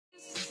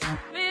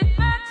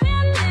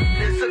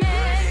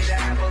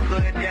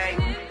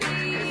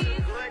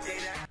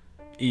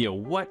Yo,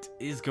 what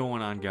is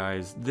going on,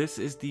 guys? This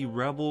is the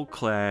Rebel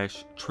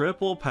Clash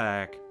triple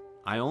pack.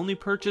 I only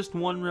purchased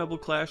one Rebel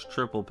Clash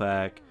triple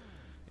pack,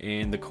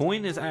 and the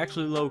coin is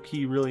actually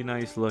low-key really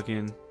nice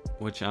looking,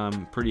 which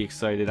I'm pretty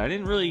excited.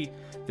 They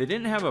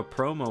didn't have a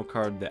promo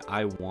card that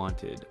I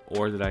wanted,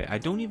 or that I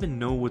don't even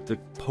know what the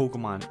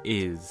Pokemon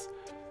is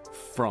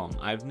from.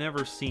 I've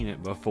never seen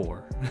it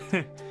before.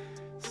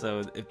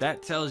 So if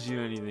that tells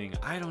you anything,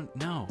 I don't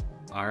know.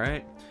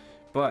 Alright?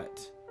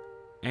 But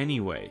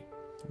anyway,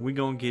 we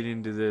gonna get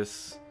into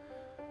this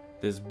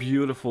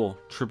beautiful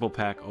triple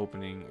pack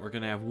opening. We're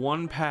gonna have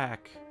one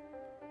pack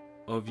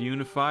of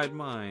Unified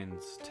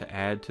Minds to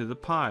add to the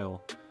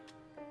pile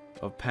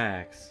of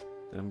packs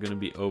that I'm gonna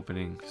be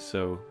opening.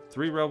 So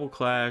 3 Rebel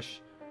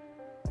Clash.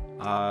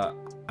 I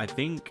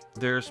think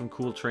there are some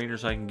cool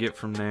trainers I can get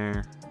from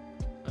there.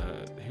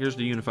 Here's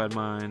the Unified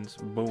Minds.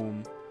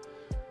 Boom.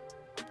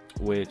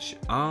 Which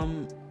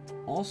I'm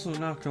also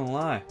not gonna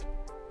lie,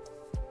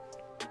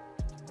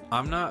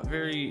 I'm not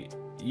very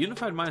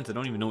Unified Minds. I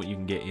don't even know what you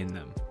can get in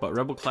them, but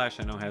Rebel Clash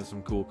I know has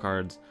some cool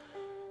cards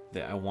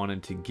that I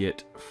wanted to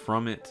get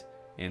from it.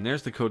 And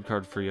there's the code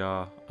card for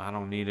y'all. I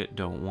don't need it,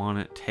 don't want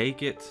it,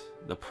 take it.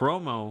 The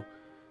promo,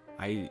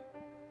 I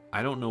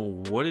don't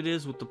know what it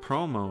is with the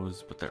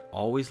promos, but they're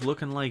always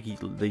looking like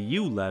the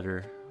U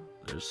letter.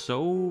 They're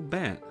so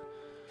bent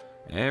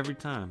every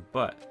time.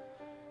 But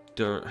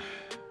Duraludon.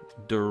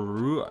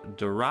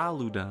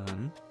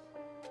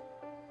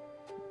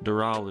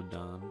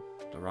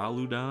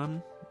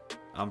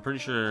 I'm pretty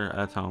sure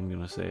that's how I'm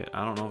gonna say it.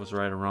 I don't know if it's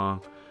right or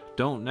wrong.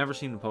 Never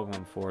seen the Pokemon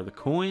before. The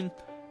coin,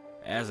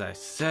 as I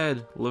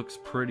said, looks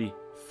pretty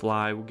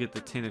fly. We'll get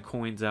the tin of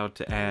coins out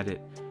to add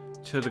it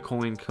to the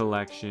coin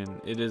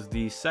collection. It is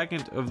the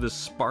second of the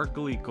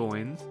sparkly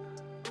coins,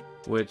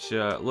 which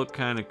look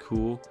kind of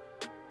cool.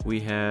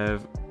 We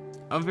have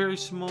a very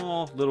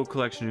small little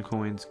collection of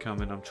coins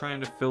coming. I'm trying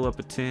to fill up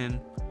a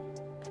tin,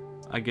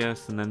 I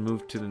guess, and then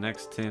move to the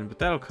next tin, but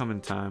that'll come in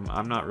time.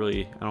 I don't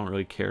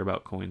really care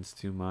about coins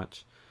too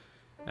much.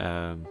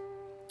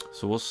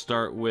 So we'll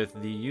start with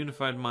the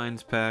Unified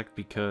Minds pack,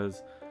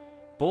 because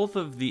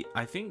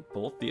I think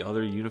both the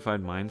other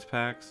Unified Minds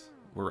packs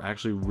were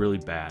actually really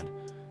bad.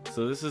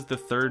 So this is the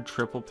 3rd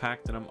triple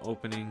pack that I'm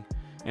opening,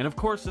 and of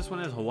course this one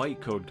has a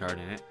white code card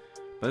in it,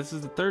 but this is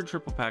the 3rd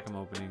triple pack I'm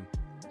opening.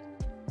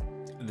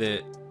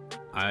 That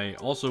I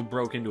also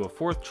broke into a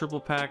 4th triple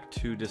pack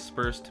to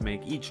disperse to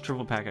make each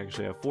triple pack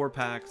actually have 4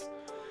 packs.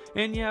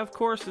 And yeah, of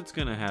course it's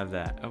gonna have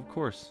that. Of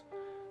course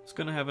it's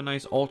gonna have a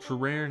nice ultra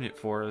rare in it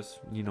for us,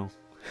 you know,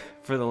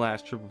 for the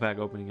last triple pack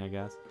opening, I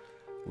guess.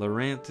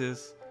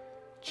 Lurantis,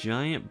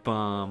 Giant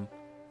Bomb,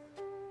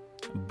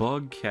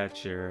 Bug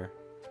Catcher,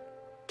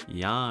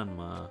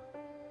 Yanma,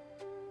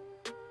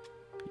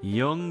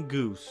 Young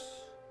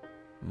Goose,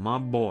 my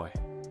boy.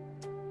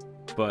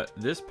 But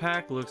this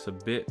pack looks a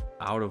bit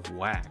out of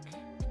whack.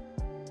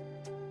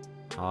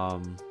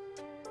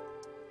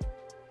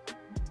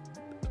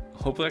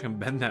 Hopefully I can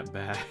bend that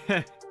back.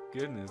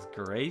 Goodness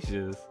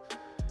gracious.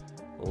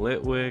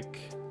 Litwick,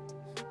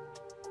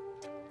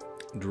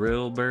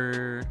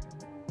 Drillbur,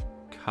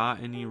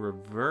 Cottony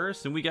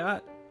Reverse, and we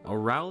got a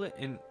Rowlet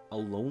and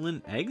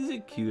Alolan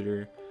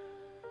Executor.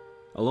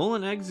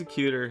 Alolan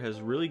Executor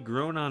has really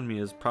grown on me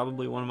as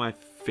probably one of my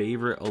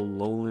favorite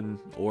Alolan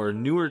or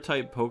newer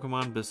type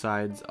Pokemon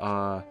besides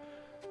the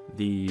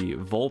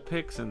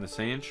Vulpix and the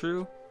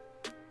Sandshrew.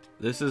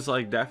 This is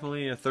like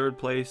definitely a 3rd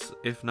place,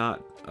 if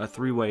not a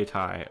 3-way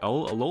tie.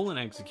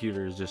 Alolan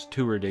Executor is just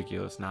too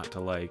ridiculous not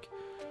to like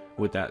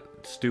with that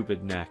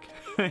stupid neck.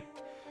 I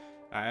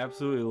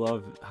absolutely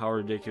love how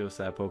ridiculous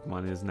that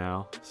Pokemon is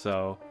now.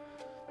 So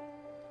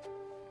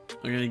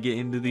we're gonna get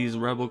into these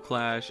Rebel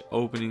Clash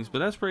openings, but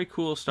that's pretty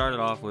cool. Started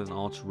off with an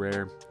ultra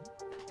rare.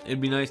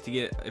 It'd be nice to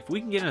get, if we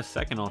can get a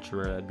 2nd ultra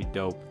rare, that'd be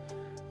dope.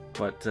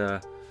 But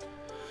got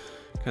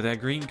that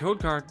green code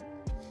card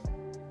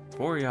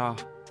for y'all.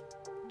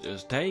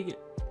 Just take it.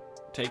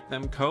 Take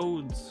them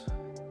codes.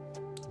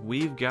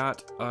 We've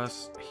got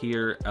us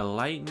here a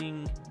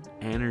Lightning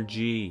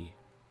Energy,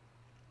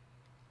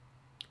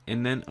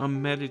 and then a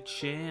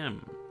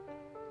Medicham,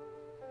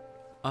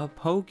 a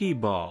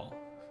Pokeball,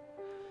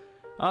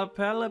 a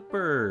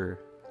Pelipper,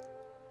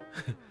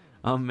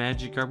 a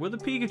Magikarp with a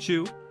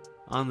Pikachu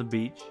on the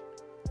beach.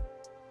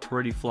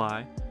 Pretty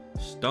fly.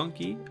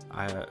 Stunky.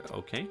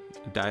 Okay.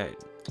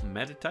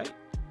 Meditite.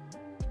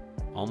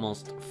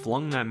 Almost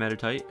flung that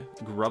Meditite.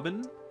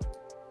 Grubbin.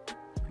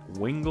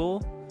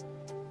 Wingull.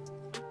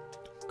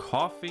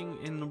 Coughing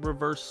in the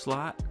reverse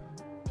slot.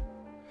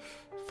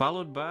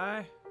 Followed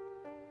by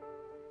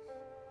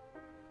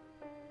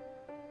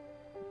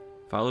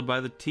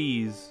the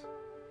tease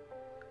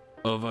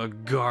of a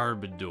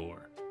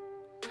Garbodor.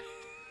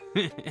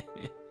 Look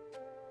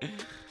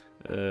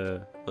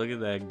at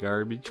that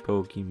garbage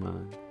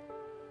Pokemon.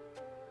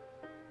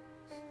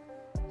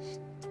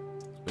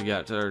 We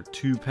got our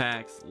 2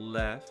 packs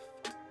left.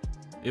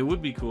 It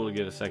would be cool to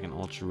get a 2nd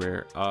ultra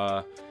rare.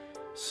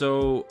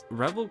 So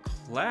Rebel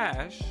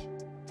Clash,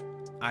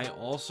 I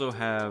also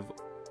have,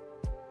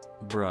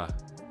 bruh,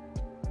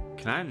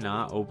 can I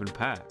not open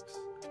packs?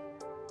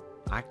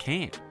 I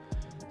can't.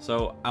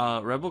 So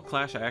Rebel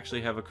Clash, I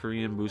actually have a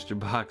Korean booster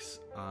box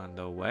on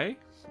the way.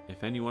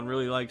 If anyone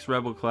really likes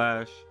Rebel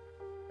Clash,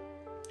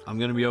 I'm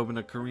gonna be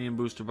opening a Korean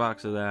booster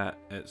box of that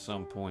at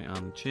some point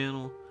on the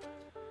channel,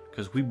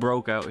 because we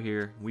broke out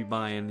here. We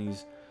buying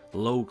these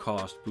low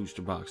cost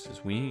booster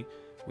boxes. We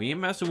ain't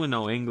messing with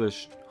no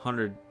English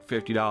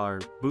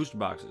 $150 booster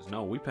boxes.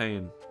 No, we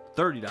paying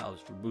 $30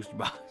 for booster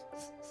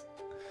boxes.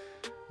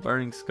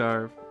 Burning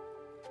Scarf,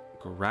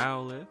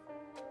 Growlithe,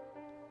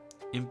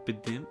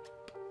 Impidimp,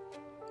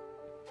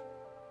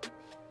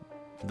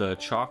 the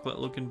chocolate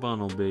looking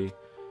Bunnelby,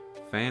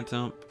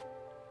 Phantom,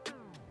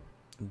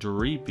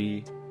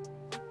 Dreepy,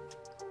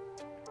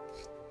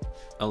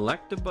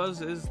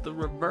 Electabuzz is the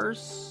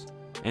reverse,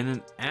 and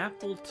an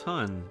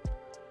Appleton.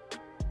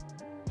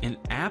 An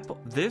apple.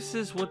 This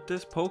is what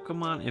this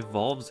Pokemon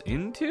evolves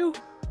into?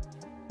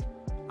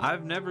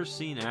 I've never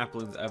seen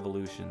Appleton's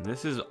evolution.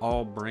 This is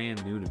all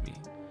brand new to me.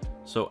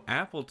 So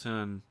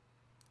Appleton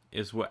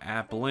is what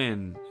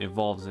Applin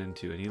evolves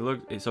into, and he's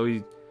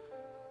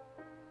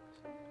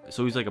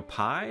like a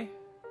pie.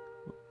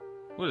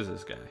 What is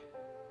this guy?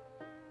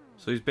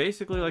 So he's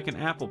basically like an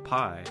apple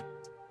pie,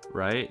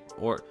 right?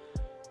 Or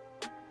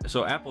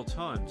so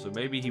Appleton. So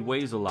maybe he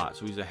weighs a lot,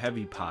 so he's a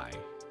heavy pie.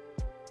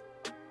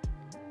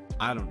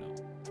 I don't know.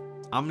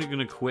 I'm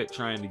gonna quit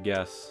trying to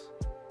guess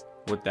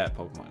what that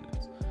Pokemon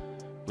is.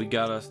 We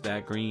got us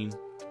that green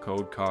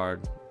code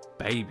card,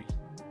 baby.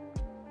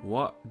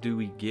 What do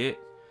we get?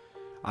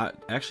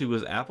 Actually,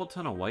 was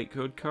Appleton a white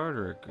code card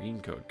or a green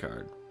code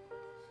card?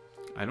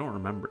 I don't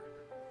remember.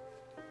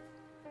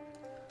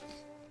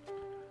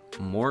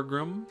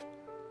 Morgrem.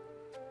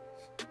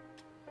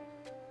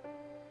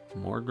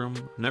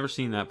 Never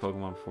seen that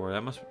Pokemon before.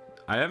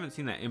 I haven't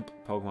seen that Imp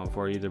Pokemon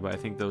before either, but I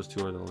think those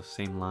two are the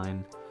same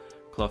line.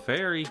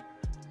 Clefairy,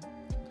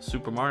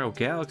 Super Mario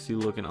Galaxy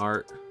looking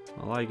art.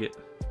 I like it.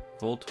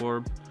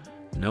 Voltorb,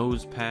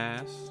 Nose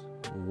Pass,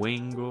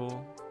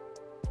 Wingull,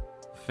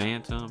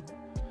 Phantom,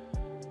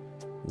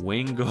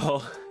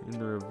 Wingull in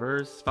the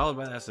reverse, followed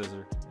by that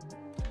Scissor.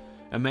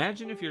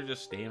 Imagine if you're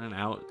just standing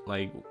out,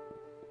 like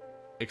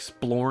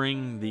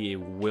exploring the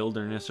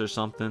wilderness or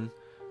something,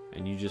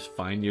 and you just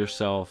find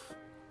yourself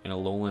in a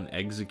Alolan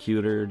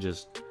Executor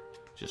just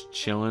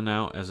chilling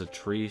out as a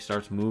tree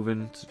starts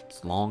moving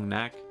its long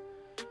neck.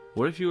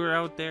 What if you were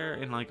out there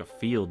in like a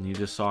field and you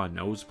just saw a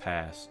Nose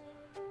Pass?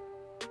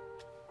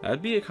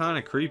 That'd be kind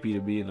of creepy to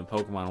be in the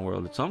Pokemon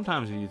world. But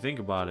sometimes when you think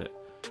about it,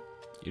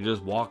 you're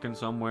just walking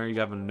somewhere, you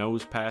have a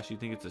Nose Pass, you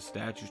think it's a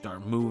statue,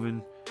 start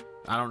moving.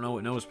 I don't know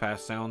what Nose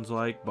Pass sounds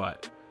like,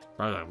 but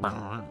probably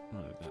like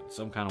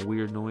some kind of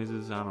weird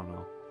noises. I don't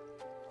know.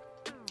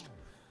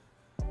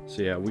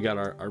 So yeah, we got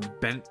our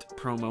bent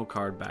promo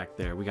card back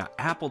there. We got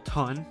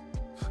Appleton.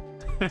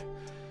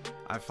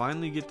 I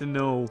finally get to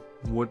know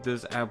what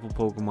this Apple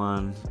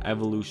Pokemon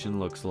evolution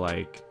looks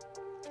like.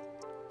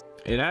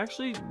 It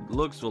actually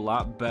looks a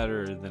lot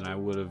better than I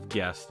would have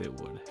guessed it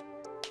would.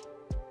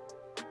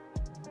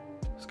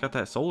 It's got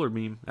that Solar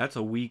Beam. That's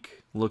a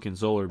weak looking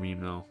Solar Beam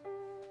though.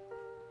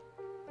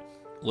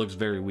 Looks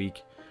very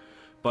weak.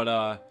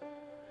 But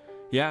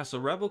yeah, so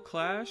Rebel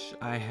Clash,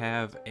 I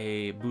have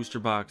a booster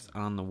box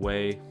on the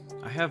way.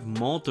 I have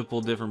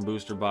multiple different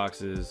booster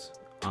boxes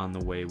on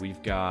the way.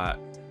 We've got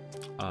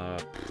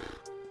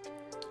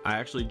I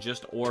actually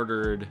just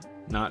ordered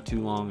not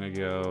too long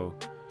ago.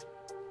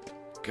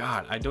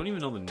 God, I don't even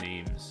know the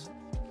names.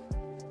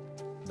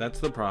 That's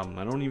the problem.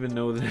 I don't even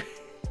know the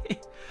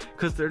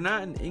because they're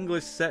not in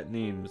English set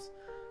names,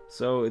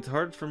 so it's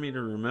hard for me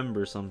to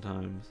remember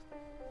sometimes.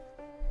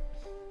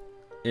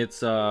 It's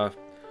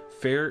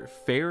Fairy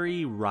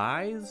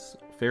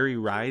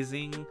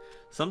Rising,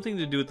 something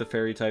to do with the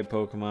fairy type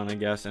Pokemon, I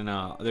guess. And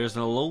there's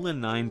an Alolan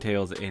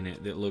Ninetales in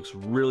it that looks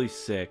really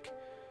sick,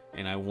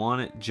 and I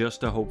want it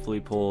just to hopefully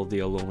pull the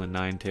Alolan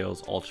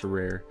Ninetales Ultra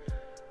Rare.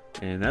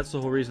 And that's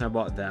the whole reason I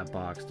bought that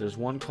box. There's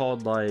one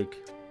called like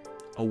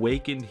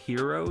Awakened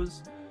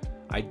Heroes.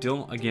 I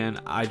don't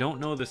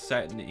know the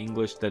set in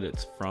English that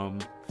it's from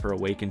for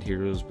Awakened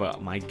Heroes,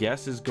 but my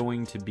guess is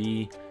going to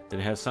be that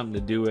it has something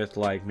to do with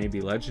like maybe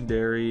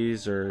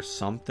legendaries or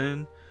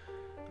something.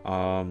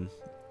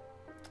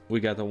 We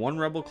got the one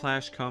Rebel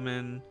Clash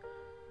coming.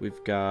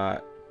 We've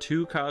got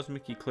 2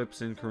 Cosmic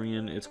Eclipse in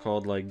Korean. It's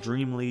called like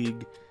Dream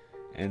League.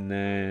 And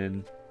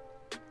then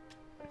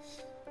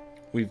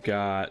we've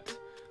got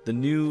the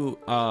new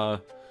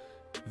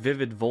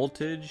Vivid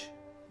Voltage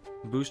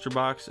booster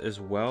box as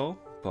well,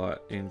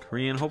 but in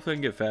Korean. Hopefully I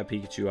can get Fat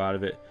Pikachu out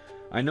of it.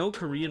 I know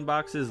Korean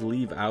boxes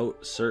leave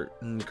out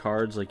certain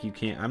cards, like you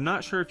can't, I'm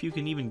not sure if you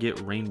can even get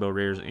Rainbow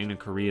Rares in a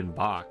Korean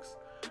box.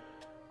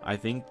 I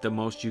think the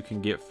most you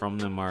can get from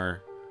them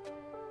are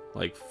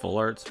like full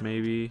arts,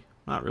 maybe.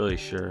 Not really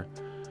sure.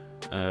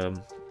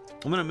 I'm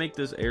gonna make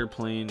this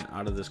airplane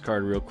out of this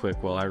card real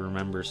quick while I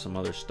remember some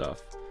other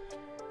stuff.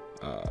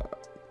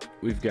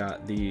 We've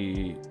got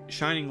the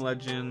Shining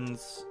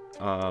Legends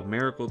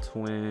Miracle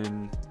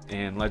Twin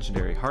and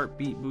Legendary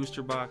Heartbeat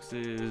booster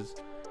boxes,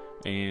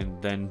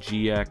 and then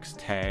GX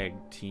Tag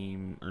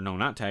Team, or no,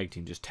 not Tag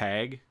Team, just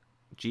Tag,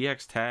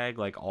 GX Tag,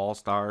 like All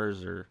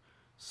Stars or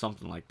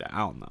something like that. I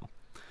don't know.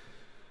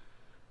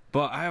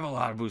 But I have a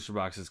lot of booster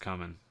boxes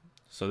coming.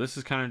 So this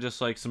is kind of just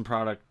like some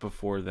product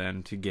before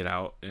then to get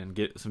out and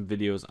get some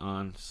videos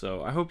on.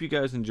 So I hope you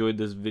guys enjoyed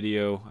this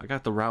video. I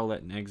got the Rowlet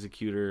and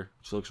Executor,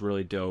 which looks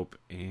really dope.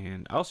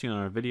 And I'll see you on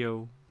our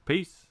video.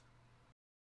 Peace.